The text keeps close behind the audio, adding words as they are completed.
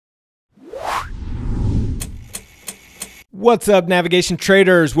What's up, navigation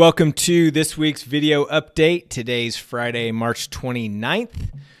traders? Welcome to this week's video update. Today's Friday, March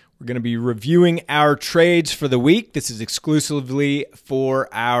 29th. We're going to be reviewing our trades for the week. This is exclusively for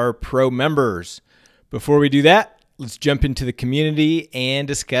our pro members. Before we do that, let's jump into the community and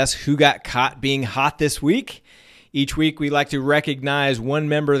discuss who got caught being hot this week. Each week, we like to recognize one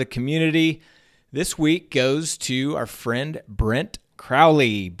member of the community. This week goes to our friend Brent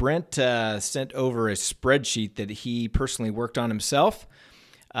Crowley. Brent sent over a spreadsheet that he personally worked on himself.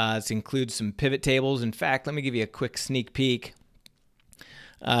 This includes some pivot tables. In fact, let me give you a quick sneak peek.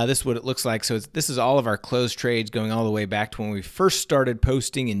 This is what it looks like. So this is all of our closed trades going all the way back to when we first started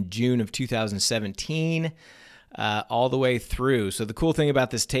posting in June of 2017, all the way through. So the cool thing about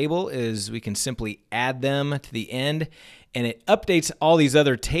this table is we can simply add them to the end, and it updates all these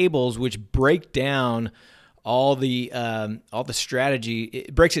other tables which break down all the strategy.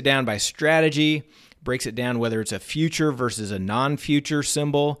 It breaks it down by strategy, breaks it down whether it's a future versus a non-future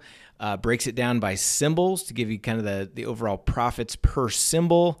symbol, breaks it down by symbols to give you kind of the overall profits per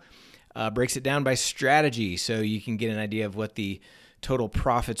symbol, breaks it down by strategy so you can get an idea of what the total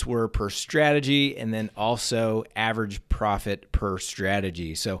profits were per strategy, and then also average profit per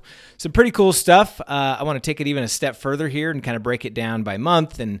strategy. So some pretty cool stuff. I want to take it even a step further here and kind of break it down by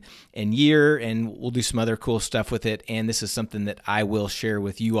month and year, and we'll do some other cool stuff with it. And this is something that I will share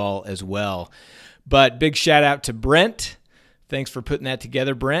with you all as well. But big shout out to Brent. Thanks for putting that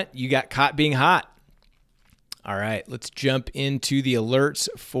together, Brent. You got caught being hot. All right, let's jump into the alerts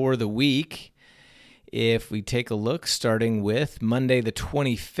for the week. If we take a look, starting with Monday the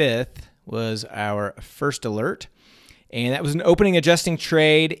 25th was our first alert. And that was an opening adjusting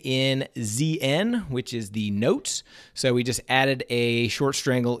trade in ZN, which is the notes. So we just added a short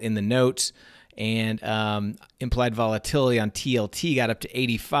strangle in the notes, and implied volatility on TLT got up to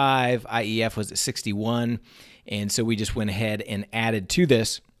 85. IEF was at 61. And so we just went ahead and added to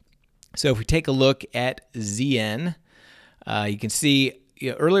this. So if we take a look at ZN, you can see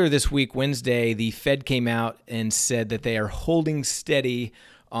earlier this week, Wednesday, the Fed came out and said that they are holding steady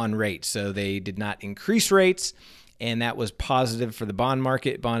on rates. So they did not increase rates, and that was positive for the bond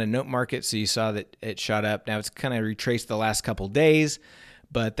market, bond and note market. So you saw that it shot up. Now it's kind of retraced the last couple days,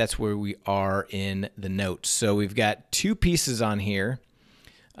 but that's where we are in the notes. So we've got two pieces on here.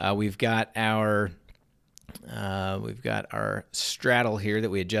 We've got our straddle here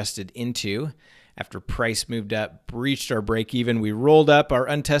that we adjusted into. After price moved up, breached our break even, we rolled up our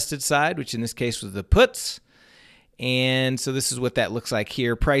untested side, which in this case was the puts. And so this is what that looks like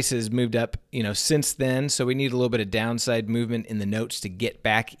here. Price has moved up, since then. So we need a little bit of downside movement in the notes to get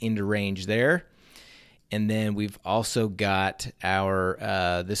back into range there. And then we've also got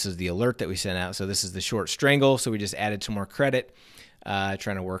our, this is the alert that we sent out. So this is the short strangle. So we just added some more credit,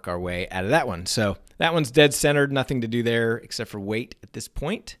 trying to work our way out of that one. So that one's dead centered, nothing to do there except for wait at this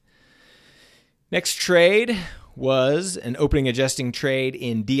point. Next trade was an opening adjusting trade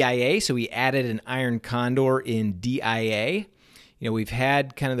in DIA. So we added an iron condor in DIA. We've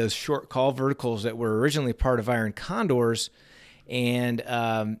had kind of those short call verticals that were originally part of iron condors, and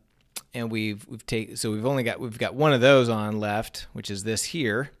we've got one of those on left, which is this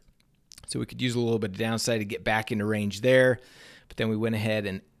here. So we could use a little bit of downside to get back into range there. But then we went ahead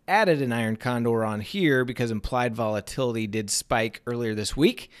and added an iron condor on here because implied volatility did spike earlier this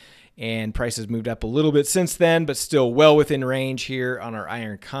week. And prices moved up a little bit since then, but still well within range here on our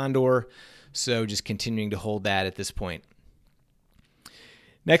iron condor. So just continuing to hold that at this point.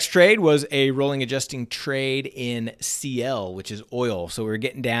 Next trade was a rolling adjusting trade in CL, which is oil. So we're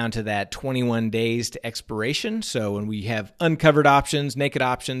getting down to that 21 days to expiration. So when we have uncovered options, naked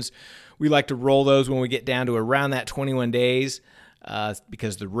options, we like to roll those when we get down to around that 21 days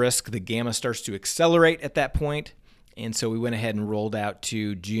because the gamma starts to accelerate at that point. And so we went ahead and rolled out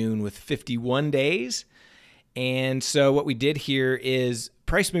to June with 51 days. And so what we did here is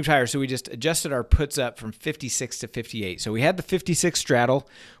price moved higher. So we just adjusted our puts up from 56 to 58. So we had the 56 straddle.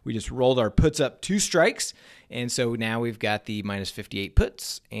 We just rolled our puts up 2 strikes. And so now we've got the minus 58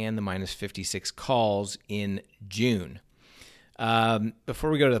 puts and the minus 56 calls in June. Before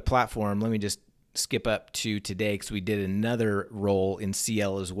we go to the platform, let me just skip up to today because we did another roll in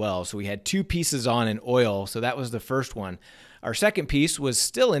CL as well. So we had 2 pieces on in oil. So that was the first one. Our second piece was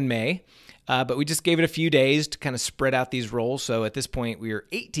still in May, but we just gave it a few days to kind of spread out these rolls. So at this point, we are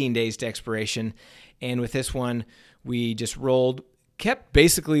 18 days to expiration. And with this one, we just kept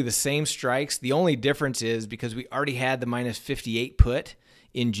basically the same strikes. The only difference is because we already had the minus 58 put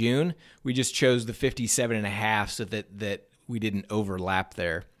in June, we just chose the 57.5 so that we didn't overlap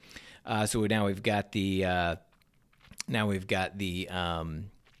there. So now we've got the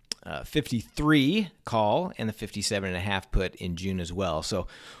 53 call and the 57.5 put in June as well. So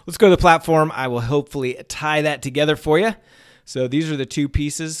let's go to the platform. I will hopefully tie that together for you. So these are the two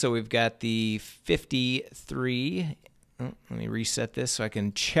pieces. So we've got the 53. Let me reset this so I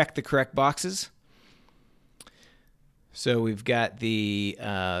can check the correct boxes. So we've got the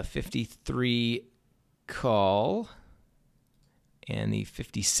 53 call and the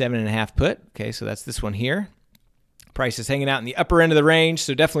 57.5 put. Okay, so that's this one here. Price is hanging out in the upper end of the range,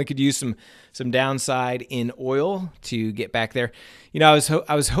 so definitely could use some downside in oil to get back there. You know,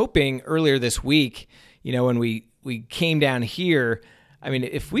 I was hoping earlier this week, you know, when we came down here, I mean,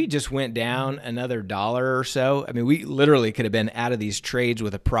 if we just went down another $1 or so, I mean, we literally could have been out of these trades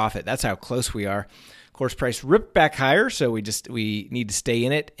with a profit. That's how close we are. Of course, price ripped back higher, so we need to stay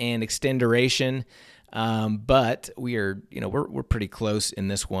in it and extend duration. But we are, you know, we're pretty close in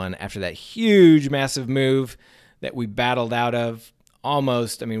this one after that huge, massive move that we battled out of.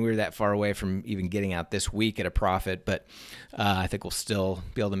 Almost, I mean, we were that far away from even getting out this week at a profit, but I think we'll still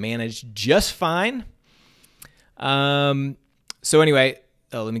be able to manage just fine. So anyway,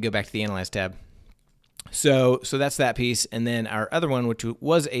 let me go back to the Analyze tab. So that's that piece. And then our other one, which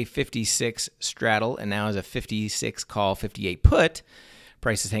was a 56 straddle and now is a 56 call, 58 put.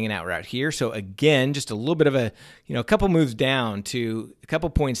 Price is hanging out right here. So again, just a little bit of a, you know, a couple moves down to a couple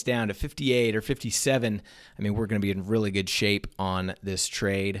points down to 58 or 57. I mean, we're going to be in really good shape on this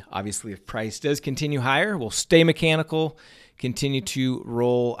trade. Obviously, if price does continue higher, we'll stay mechanical, continue to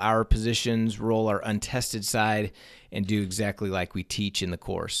roll our positions, roll our untested side, and do exactly like we teach in the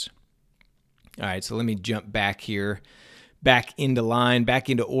course. All right, so let me jump back here. Back into line, back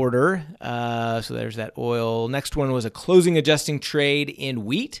into order. So there's that oil. Next one was a closing adjusting trade in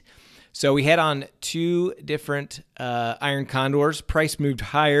wheat. So we had on two different iron condors. Price moved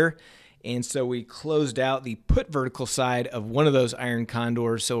higher, and so we closed out the put vertical side of one of those iron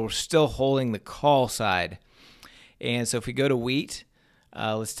condors. So we're still holding the call side. And so if we go to wheat,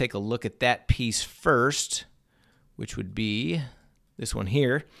 let's take a look at that piece first, which would be this one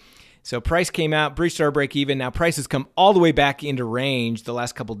here. So price came out, breached our break even. Now price has come all the way back into range the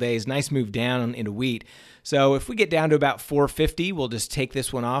last couple of days. Nice move down into wheat. So if we get down to about 450, we'll just take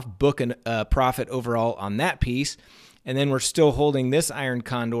this one off, book a profit overall on that piece. And then we're still holding this iron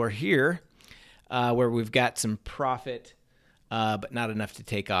condor here where we've got some profit, but not enough to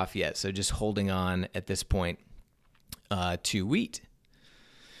take off yet. So just holding on at this point to wheat.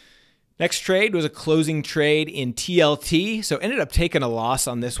 Next trade was a closing trade in TLT. So ended up taking a loss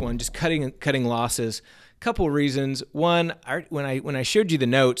on this one, just cutting losses. Couple of reasons. One, when I showed you the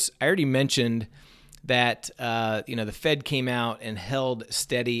notes, I already mentioned that you know, the Fed came out and held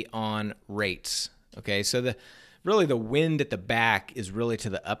steady on rates. Okay, so really the wind at the back is really to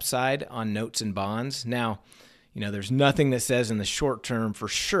the upside on notes and bonds. Now, you know, there's nothing that says in the short term for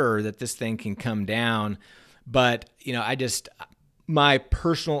sure that this thing can come down, but you know, my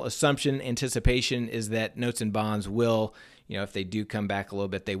personal assumption, anticipation is that notes and bonds will, you know, if they do come back a little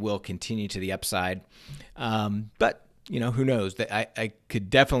bit, they will continue to the upside. But, you know, who knows? I could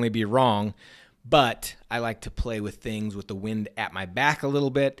definitely be wrong, but I like to play with things with the wind at my back a little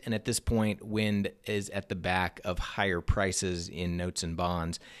bit. And at this point, wind is at the back of higher prices in notes and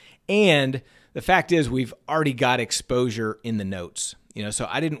bonds. And the fact is we've already got exposure in the notes, you know, so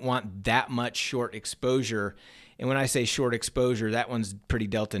I didn't want that much short exposure. And when I say short exposure, that one's pretty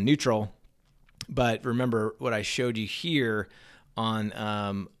delta neutral. But remember what I showed you here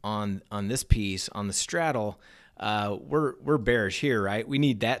on this piece on the straddle. We're bearish here, right? We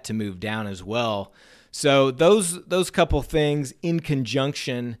need that to move down as well. So those couple things in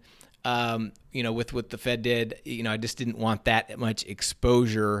conjunction, you know, with what the Fed did, you know, I just didn't want that much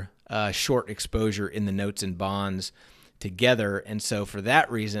exposure, short exposure in the notes and bonds together. And so for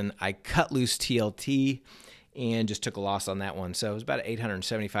that reason, I cut loose TLT and just took a loss on that one. So it was about an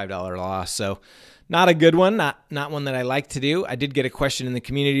 $875 loss. So not a good one, not one that I like to do. I did get a question in the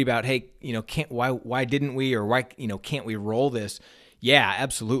community about, hey, you know, why didn't we, or why, you know, can't we roll this? Yeah,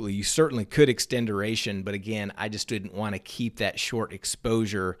 absolutely. You certainly could extend duration, but again, I just didn't want to keep that short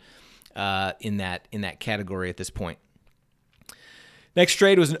exposure in that category at this point. Next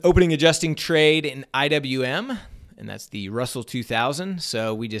trade was an opening adjusting trade in IWM. And that's the Russell 2000.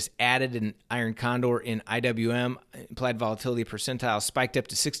 So we just added an iron condor in IWM. Implied volatility percentile spiked up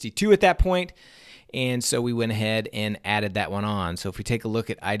to 62 at that point. And so we went ahead and added that one on. So if we take a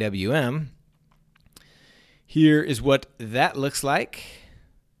look at IWM, here is what that looks like.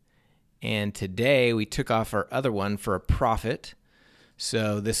 And today we took off our other one for a profit.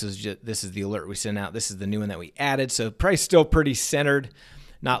 So this is the alert we sent out. This is the new one that we added. So price still pretty centered.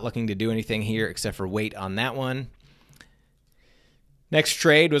 Not looking to do anything here except for wait on that one. Next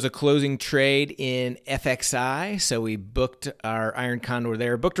trade was a closing trade in FXI. So we booked our iron condor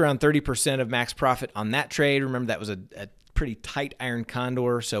there, booked around 30% of max profit on that trade. Remember, that was a pretty tight iron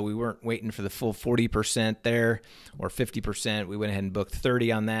condor, so we weren't waiting for the full 40% there or 50%. We went ahead and booked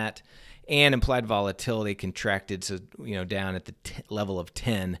 30 on that. And implied volatility contracted, so down at the level of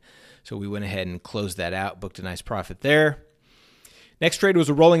 10. So we went ahead and closed that out, booked a nice profit there. Next trade was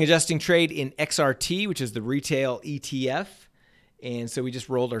a rolling adjusting trade in XRT, which is the retail ETF. And so we just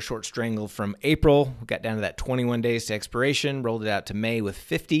rolled our short strangle from April. We got down to that 21 days to expiration, rolled it out to May with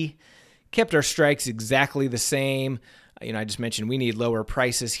 50. Kept our strikes exactly the same. I just mentioned we need lower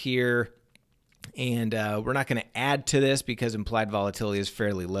prices here. And we're not going to add to this because implied volatility is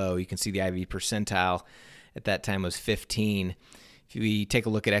fairly low. You can see the IV percentile at that time was 15. If we take a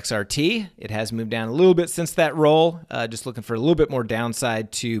look at XRT, it has moved down a little bit since that roll. Just looking for a little bit more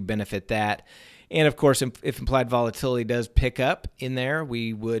downside to benefit that. And of course, if implied volatility does pick up in there,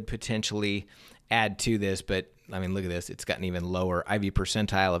 we would potentially add to this. But I mean, look at this. It's gotten even lower. IV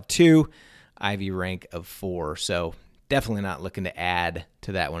percentile of 2, IV rank of 4. So definitely not looking to add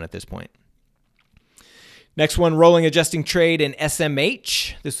to that one at this point. Next one, rolling adjusting trade in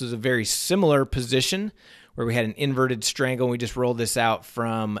SMH. This was a very similar position where we had an inverted strangle. We just rolled this out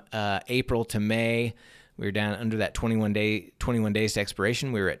from April to May. We were down under that 21 days to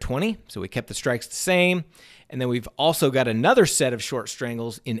expiration. We were at 20, so we kept the strikes the same. And then we've also got another set of short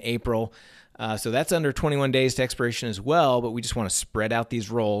strangles in April. So that's under 21 days to expiration as well, but we just want to spread out these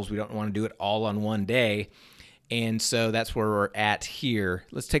rolls. We don't want to do it all on one day. And so that's where we're at here.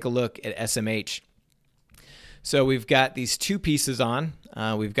 Let's take a look at SMH. So we've got these two pieces on.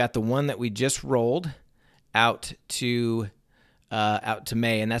 We've got the one that we just rolled out to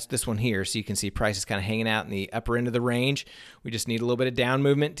May, and that's this one here. So you can see price is kind of hanging out in the upper end of the range. We just need a little bit of down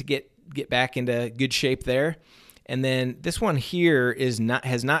movement to get back into good shape there. And then this one here has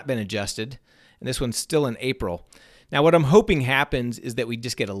not been adjusted, and this one's still in April. Now what I'm hoping happens is that we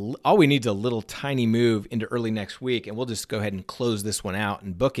just get all we need is a little tiny move into early next week, and we'll just go ahead and close this one out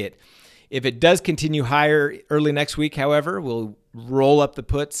and book it. If it does continue higher early next week, however, we'll roll up the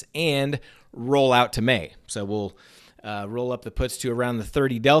puts and roll out to May. So we'll roll up the puts to around the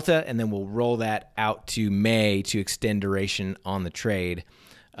 30 delta, and then we'll roll that out to May to extend duration on the trade.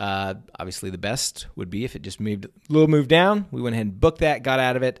 Obviously, the best would be if it just moved a little move down. We went ahead and booked that, got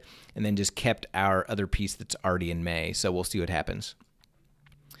out of it, and then just kept our other piece that's already in May. So we'll see what happens.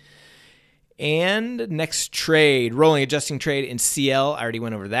 And next trade, rolling adjusting trade in CL. I already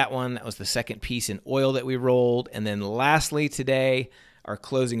went over that one. That was the second piece in oil that we rolled. And then lastly today, our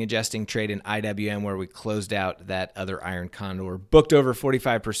closing adjusting trade in IWM, where we closed out that other iron condor, booked over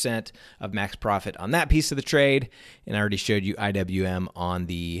 45% of max profit on that piece of the trade, and I already showed you IWM on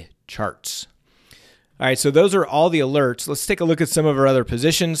the charts. All right, so those are all the alerts. Let's take a look at some of our other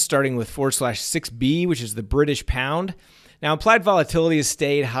positions, starting with /6B, which is the British pound. Now, implied volatility has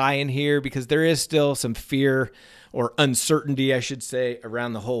stayed high in here because there is still some fear or uncertainty, I should say,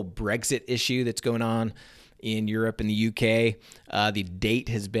 around the whole Brexit issue that's going on in Europe and the UK. The date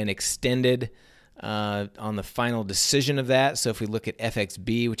has been extended on the final decision of that. So if we look at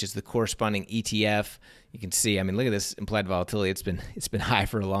FXB, which is the corresponding ETF, you can see, I mean, look at this implied volatility. It's been high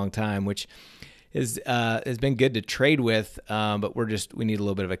for a long time, which has been good to trade with, but we need a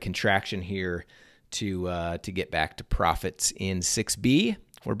little bit of a contraction here to get back to profits in 6B.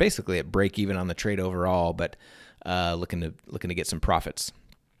 We're basically at break even on the trade overall, but looking to get some profits.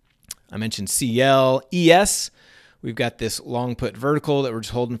 I mentioned CL, ES. We've got this long put vertical that we're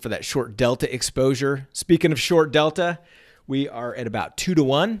just holding for that short delta exposure. Speaking of short delta, we are at about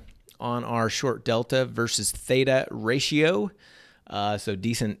 2-to-1 on our short delta versus theta ratio. So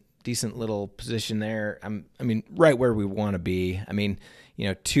decent little position there. I mean, right where we want to be. I mean,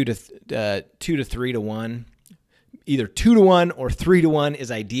 2 to 3-to-1. Either 2-to-1 or 3-to-1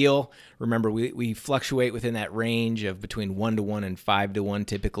 is ideal. Remember, we fluctuate within that range of between 1-to-1 and 5-to-1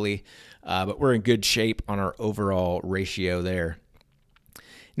 typically, but we're in good shape on our overall ratio there.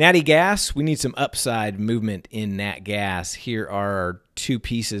 Natty gas, we need some upside movement in nat gas. Here are our two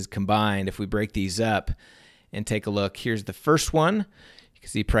pieces combined. If we break these up and take a look, here's the first one. You can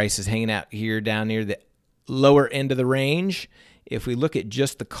see price is hanging out here down near the lower end of the range. If we look at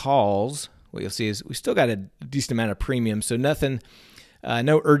just the calls, what you'll see is we still got a decent amount of premium, so nothing,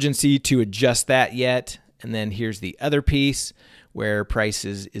 no urgency to adjust that yet. And then here's the other piece where price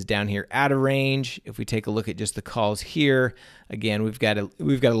is down here out of range. If we take a look at just the calls here, again, we've got a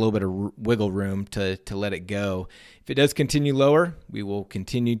little bit of wiggle room to let it go. If it does continue lower, we will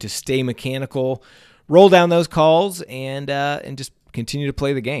continue to stay mechanical, roll down those calls, and just continue to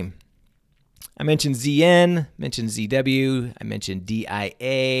play the game. I mentioned ZN, mentioned ZW, I mentioned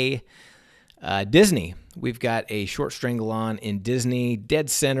DIA. Disney, we've got a short strangle on in Disney, dead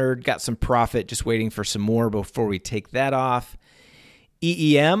centered, got some profit, just waiting for some more before we take that off.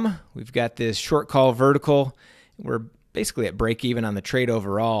 EEM, we've got this short call vertical. We're basically at break even on the trade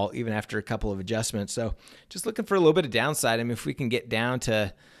overall, even after a couple of adjustments. So just looking for a little bit of downside. I mean, if we can get down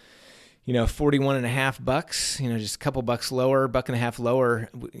to, 41.5 bucks, just a couple bucks lower, $1.50 lower,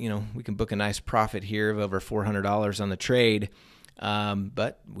 we can book a nice profit here of over $400 on the trade.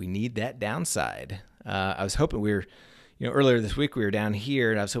 But we need that downside. I was hoping we were, earlier this week we were down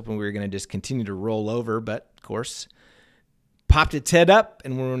here, and I was hoping we were going to just continue to roll over, but of course, popped its head up,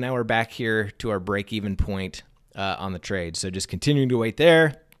 and now we're back here to our break-even point on the trade. So just continuing to wait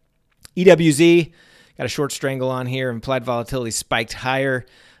there. EWZ, got a short strangle on here. Implied volatility spiked higher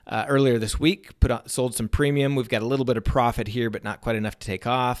earlier this week. Sold some premium. We've got a little bit of profit here, but not quite enough to take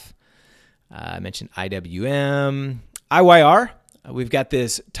off. I mentioned IWM. IYR. We've got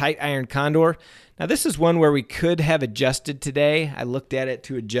this tight iron condor. Now, this is one where we could have adjusted today. I looked at it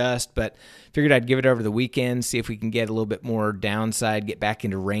to adjust, but figured I'd give it over the weekend, see if we can get a little bit more downside, get back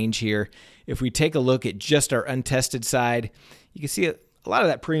into range here. If we take a look at just our untested side, you can see a lot of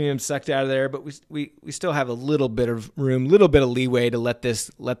that premium sucked out of there, but we still have a little bit of room, a little bit of leeway to let this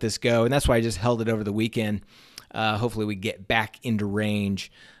go, and that's why I just held it over the weekend. Hopefully we get back into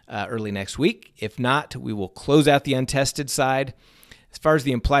range early next week. If not, we will close out the untested side. As far as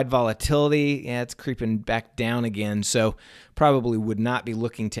the implied volatility, it's creeping back down again, so probably would not be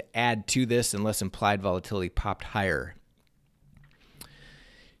looking to add to this unless implied volatility popped higher.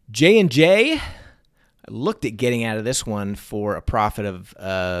 J&J, I looked at getting out of this one for a profit of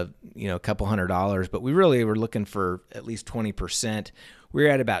a couple $100, but we really were looking for at least 20%. We're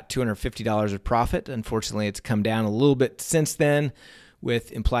at about $250 of profit. Unfortunately, it's come down a little bit since then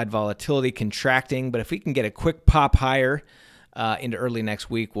with implied volatility contracting, but if we can get a quick pop higher into early next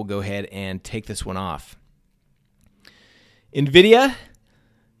week, we'll go ahead and take this one off. NVIDIA,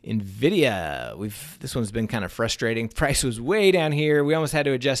 this one's been kind of frustrating. Price was way down here. We almost had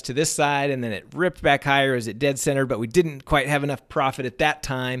to adjust to this side, and then it ripped back higher as it dead centered, but we didn't quite have enough profit at that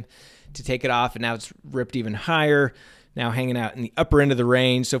time to take it off, and now it's ripped even higher, now hanging out in the upper end of the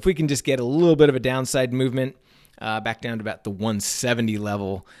range. So if we can just get a little bit of a downside movement back down to about the 170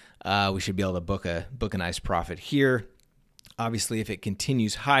 level, we should be able to book a nice profit here. Obviously, if it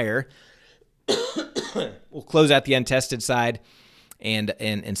continues higher, we'll close out the untested side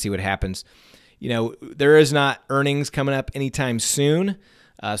and see what happens. There is not earnings coming up anytime soon,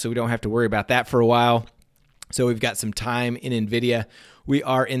 so we don't have to worry about that for a while. So we've got some time in NVIDIA. We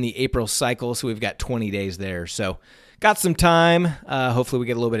are in the April cycle, so we've got 20 days there. So got some time. Hopefully we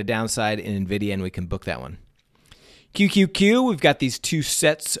get a little bit of downside in NVIDIA and we can book that one. QQQ, we've got these two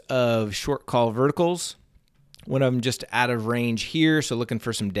sets of short call verticals. One of them just out of range here, so looking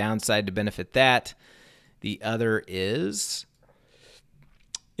for some downside to benefit that. The other is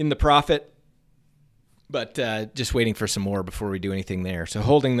in the profit, but just waiting for some more before we do anything there. So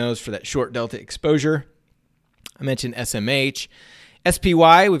holding those for that short delta exposure. I mentioned SMH.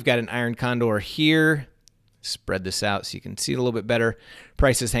 SPY, we've got an iron condor here. Spread this out so you can see it a little bit better.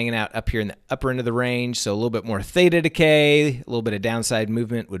 Price is hanging out up here in the upper end of the range, so a little bit more theta decay, a little bit of downside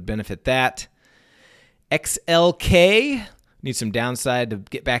movement would benefit that. XLK, need some downside to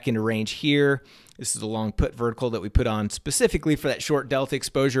get back into range here. This is a long put vertical that we put on specifically for that short delta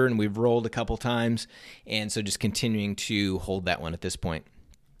exposure, and we've rolled a couple times, and so just continuing to hold that one at this point.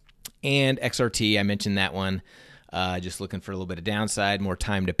 And XRT, I mentioned that one, just looking for a little bit of downside, more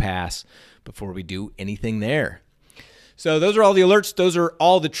time to pass before we do anything there. So those are all the alerts. Those are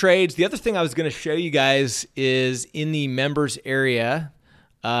all the trades. The other thing I was going to show you guys is in the members area.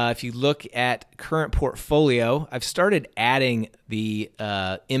 If you look at current portfolio, I've started adding the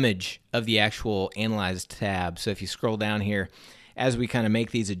image of the actual Analyze tab. So if you scroll down here, as we kind of make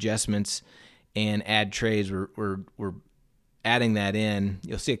these adjustments and add trades, we're adding that in.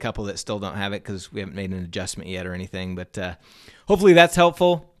 You'll see a couple that still don't have it because we haven't made an adjustment yet or anything, but hopefully that's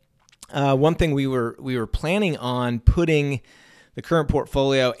helpful. One thing we were planning on putting the current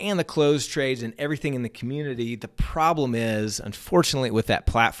portfolio and the closed trades and everything in the community. The problem is, unfortunately, with that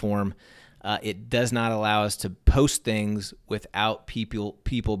platform, it does not allow us to post things without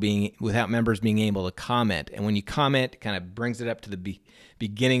without members being able to comment. And when you comment, it kind of brings it up to the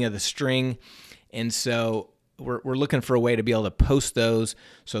beginning of the string. And so we're looking for a way to be able to post those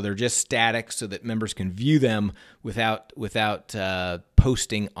so they're just static, so that members can view them without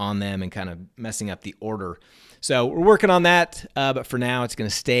posting on them and kind of messing up the order. So we're working on that, but for now it's going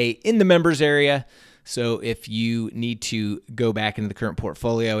to stay in the members area. So if you need to go back into the current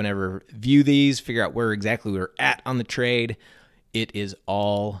portfolio and ever view these, figure out where exactly we're at on the trade, it is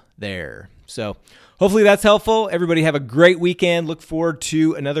all there. So hopefully that's helpful. Everybody have a great weekend. Look forward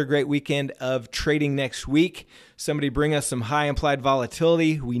to another great weekend of trading next week. Somebody bring us some high implied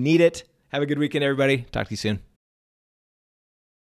volatility. We need it. Have a good weekend, everybody. Talk to you soon.